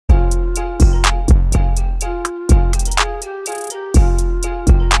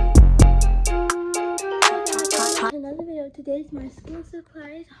this is my school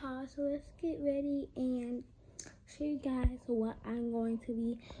supplies haul, so let's get ready and show you guys what I'm going to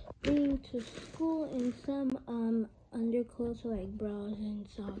be bringing to school and some underclothes, so like bras and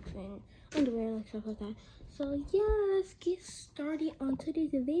socks and underwear, like stuff like that. So yeah, let's get started on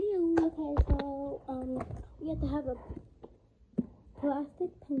today's video. Okay, so we have to have a plastic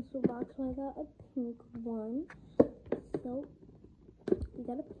pencil box, so I got a pink one. So we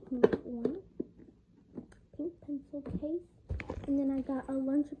got a pink one, pink pencil case. And then I got a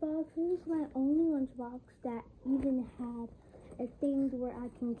lunchbox. This is my only lunchbox that even had a thing where I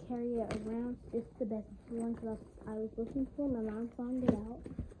can carry it around. It's the best lunchbox I was looking for. My mom found it out.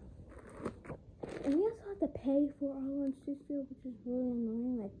 And we also have to pay for our lunch this year, which is really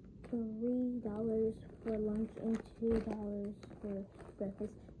annoying. Like $3 for lunch and $2 for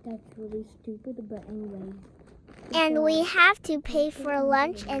breakfast. That's really stupid, but anyway. And we have to pay for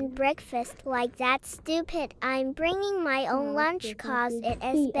lunch and breakfast. Like, that's stupid. I'm bringing my own lunch cause it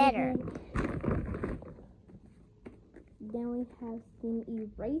is better. Then we have some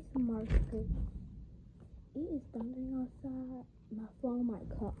erase markers. It is thundering outside. My phone might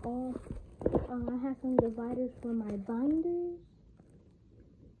cut off. I have some dividers for my binders.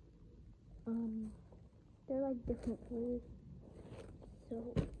 They're like different colors. So,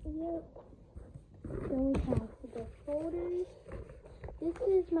 yep. Then we have the folders. This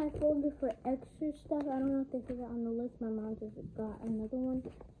is my folder for extra stuff. I don't know if they said that on the list. My mom just got another one.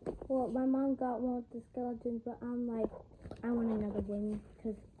 Well, my mom got one with the skeletons, but I'm like, I want another one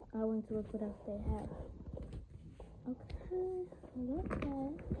because I went to look what else they had. Okay, so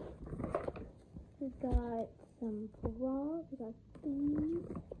we got some bras. We got these,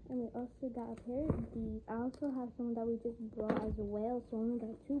 and we also got a pair of these. I also have some that we just brought as well, so I only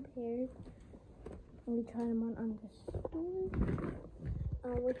got 2 pairs. And we tried them on the store.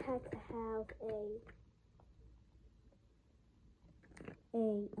 We had to have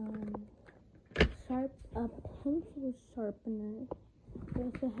a pencil sharpener. We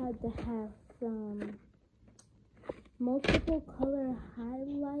also had to have some multiple color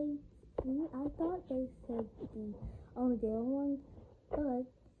highlights. I thought they said the only yellow ones, but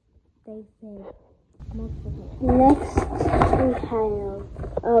they said multiple. Next, we have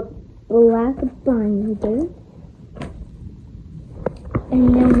a black binder. And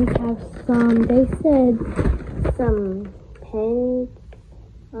then we have they said some pens.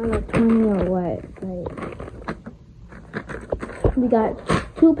 I don't know, 20 or what, but we got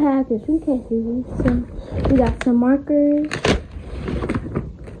 2 packs of 3 cases. We got some markers,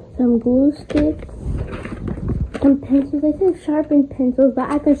 some glue sticks, some pencils. They said sharpen pencils, but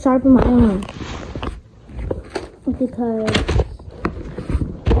I could sharpen my own because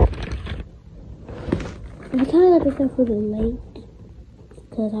I kind of got this stuff really late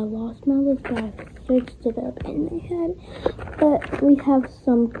because I lost my list, but I searched it up and they had it. But we have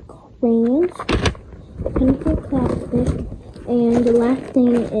some crayons, pencil plastic, and the last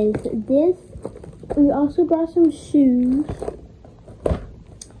thing is this. We also brought some shoes.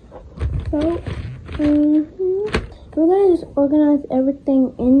 So, we're going to just organize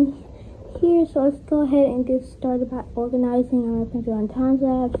everything in here. So let's go ahead and get started by organizing. I'm going to put you on time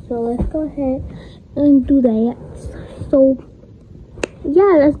lapse. So let's go ahead and do that. So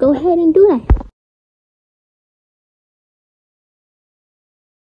yeah, let's go ahead and do that.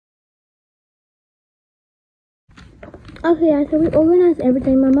 Okay, yeah, so we organized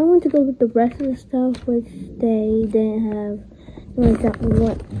everything. My mom went to go get the rest of the stuff, which they didn't have. So we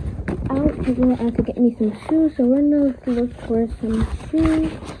went out because we went out to get me some shoes. So we're gonna look for some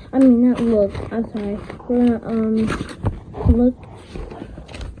shoes. I mean, not look. I'm sorry. We're gonna look.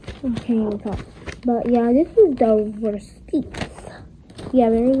 I can't even talk. But yeah, this is the receipts. Yeah,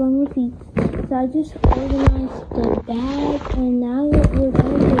 very long receipts. So I just organized the bag, and now what we're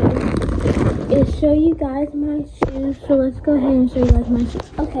gonna do is show you guys my shoes. So let's go ahead and show you guys my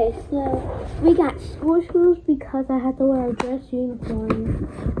shoes. Okay, so we got school shoes because I had to wear a dress uniform.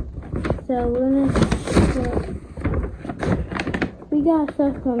 So we're gonna we got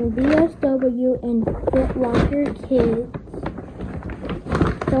stuff from DSW and Foot Locker Kids.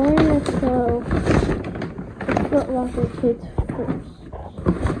 So we're gonna show the Foot Locker Kids first.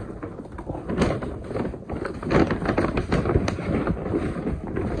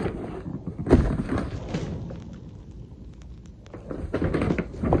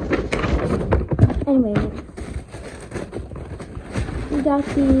 Anyway, we got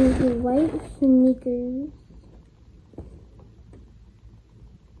these white sneakers.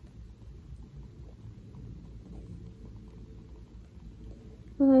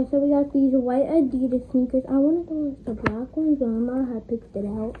 Okay, so we got these white Adidas sneakers. I wanted to wear the black ones, but my mom had picked it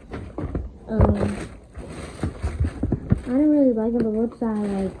out. didn't really like it, but once I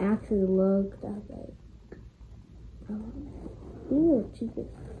like actually looked, I was like, ew, Jesus.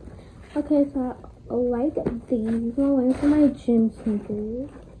 Okay, so I like these. I'm waiting for my gym sneakers.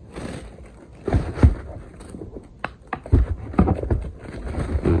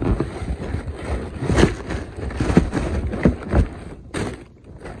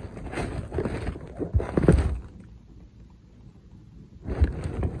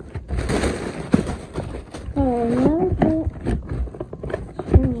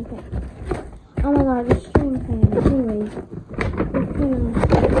 Oh my god, the string fan. Anyways,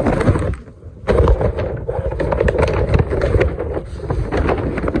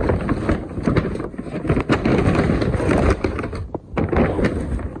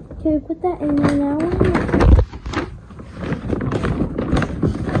 can we put that in there now?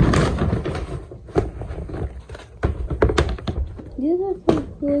 These are so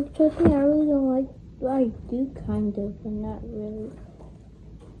good. Trust me, I really don't like. Well, I do kind of, but not really.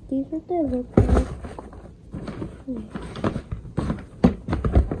 These are what they look like.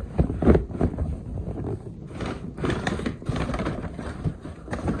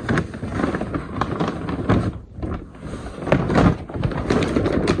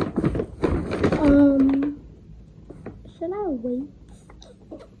 Should I wait?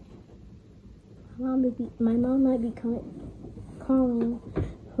 My mom might be calling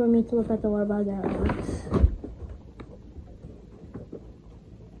for me to look at the water bottle at once.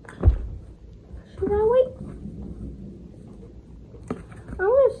 Should I wait? I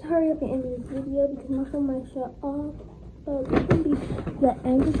want to hurry up and end this video because my phone might shut off. So this will be the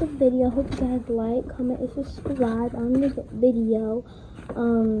end of the video. Hope you guys like, comment, and subscribe on this video.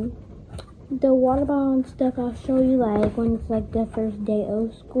 The water bottle and stuff I'll show you like when it's like the first day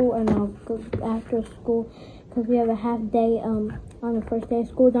of school, and I'll go after school because we have a half day on the first day of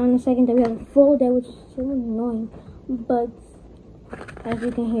school. Then on the second day we have a full day, which is so annoying. But as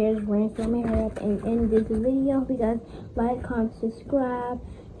you can hear, it's raining, so let me hurry up and end this video. Hope you guys like, comment, subscribe,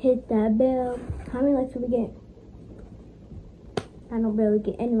 hit that bell. How many likes do we get? I don't barely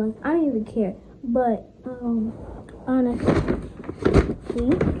get anyone. I don't even care. But honestly,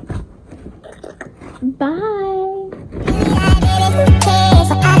 bye.